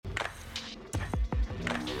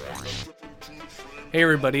Hey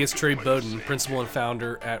everybody, it's Trey Bowden, principal and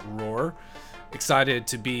founder at Roar. Excited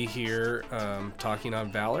to be here talking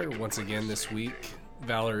on Valor once again this week.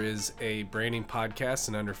 Valor is a branding podcast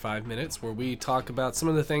in under 5 minutes where we talk about some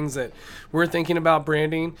of the things that we're thinking about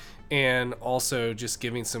branding and also just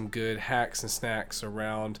giving some good hacks and snacks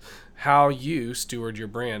around how you steward your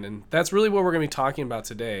brand. And that's really what we're going to be talking about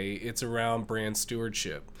today. It's around brand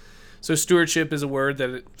stewardship. So stewardship is a word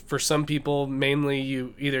that for some people, mainly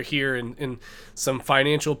you either hear in some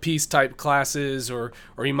financial peace type classes or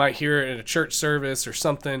you might hear it in a church service or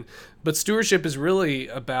something. But stewardship is really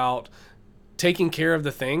about taking care of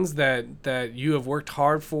the things that you have worked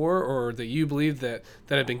hard for or that you believe that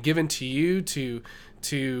have been given to you to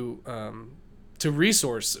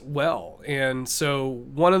resource well. And so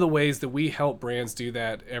one of the ways that we help brands do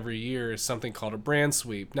that every year is something called a brand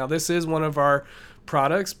sweep. Now this is one of our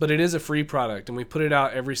products, but it is a free product and we put it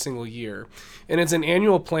out every single year. And it's an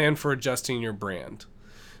annual plan for adjusting your brand.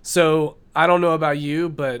 So I don't know about you,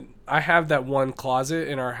 but I have that one closet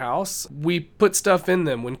in our house. We put stuff in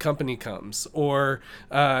them when company comes, or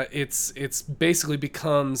it's basically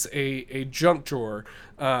becomes a junk drawer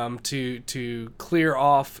to clear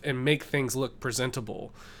off and make things look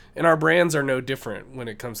presentable. And our brands are no different when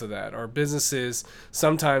it comes to that. Our businesses,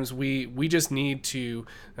 sometimes we just need to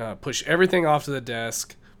push everything off to the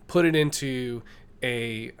desk, put it into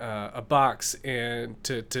a box, and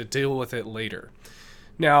to deal with it later.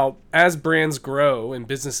 Now, as brands grow and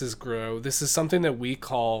businesses grow, this is something that we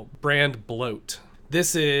call brand bloat.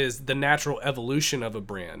 This is the natural evolution of a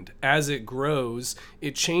brand. As it grows,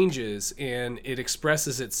 it changes and it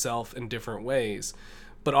expresses itself in different ways.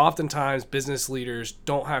 But oftentimes business leaders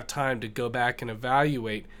don't have time to go back and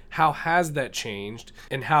evaluate how has that changed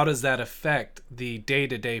and how does that affect the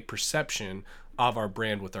day-to-day perception of our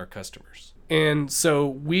brand with our customers. And so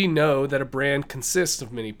we know that a brand consists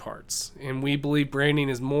of many parts, and we believe branding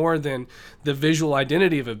is more than the visual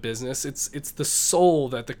identity of a business. It's the soul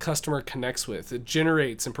that the customer connects with. It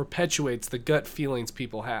generates and perpetuates the gut feelings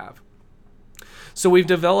people have. So we've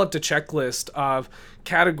developed a checklist of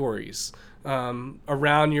categories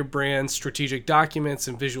around your brand's strategic documents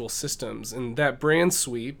and visual systems. And that brand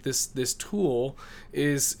sweep, this tool,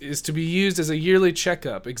 is to be used as a yearly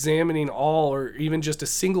checkup, examining all or even just a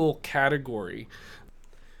single category.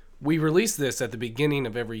 We release this at the beginning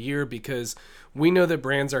of every year because we know that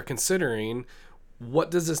brands are considering what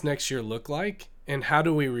does this next year look like and how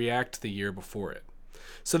do we react to the year before it.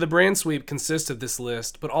 So the brand sweep consists of this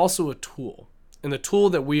list, but also a tool. And the tool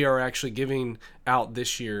that we are actually giving out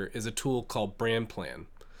this year is a tool called Brand Plan.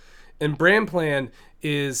 And Brand Plan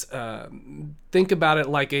is, think about it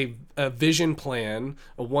like a vision plan,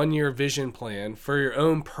 a 1-year vision plan for your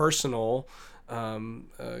own personal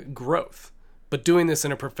growth, but doing this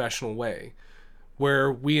in a professional way,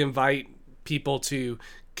 where we invite people to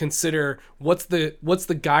consider what's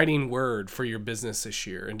the guiding word for your business this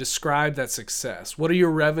year and describe that success. What are your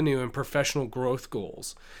revenue and professional growth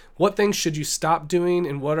goals? What things should you stop doing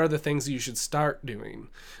and what are the things that you should start doing?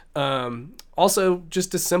 Also,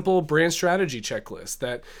 just a simple brand strategy checklist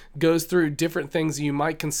that goes through different things you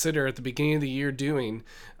might consider at the beginning of the year doing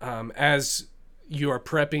as you are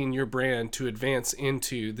prepping your brand to advance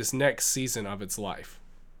into this next season of its life.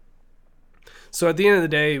 So at the end of the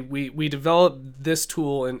day, we developed this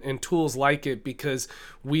tool and tools like it because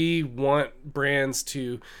we want brands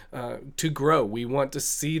to grow. We want to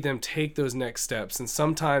see them take those next steps. And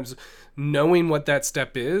sometimes knowing what that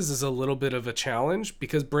step is a little bit of a challenge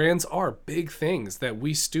because brands are big things that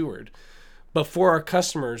we steward. But for our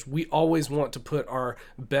customers, we always want to put our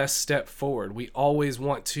best step forward. We always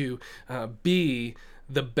want to be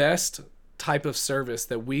the best type of service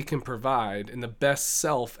that we can provide and the best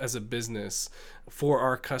self as a business for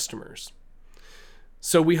our customers.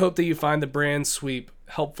 So we hope that you find the brand sweep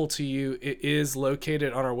helpful to you. It is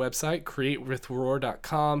located on our website,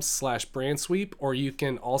 createwithroar.com/brand sweep, or you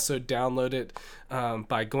can also download it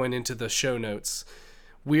by going into the show notes.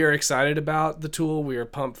 We are excited about the tool. We are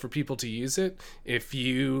pumped for people to use it. If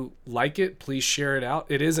you like it, please share it out.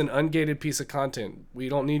 It is an ungated piece of content. We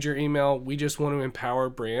don't need your email. We just want to empower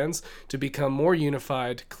brands to become more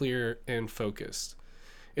unified, clear, and focused.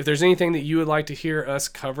 If there's anything that you would like to hear us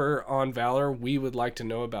cover on Valor, we would like to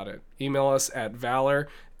know about it. Email us at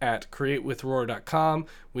valor@createwithroar.com.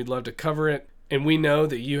 We'd love to cover it. And we know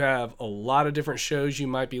that you have a lot of different shows you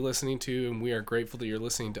might be listening to, and we are grateful that you're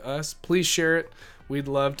listening to us. Please share it. We'd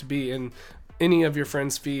love to be in any of your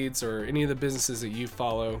friends' feeds or any of the businesses that you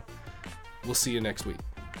follow. We'll see you next week.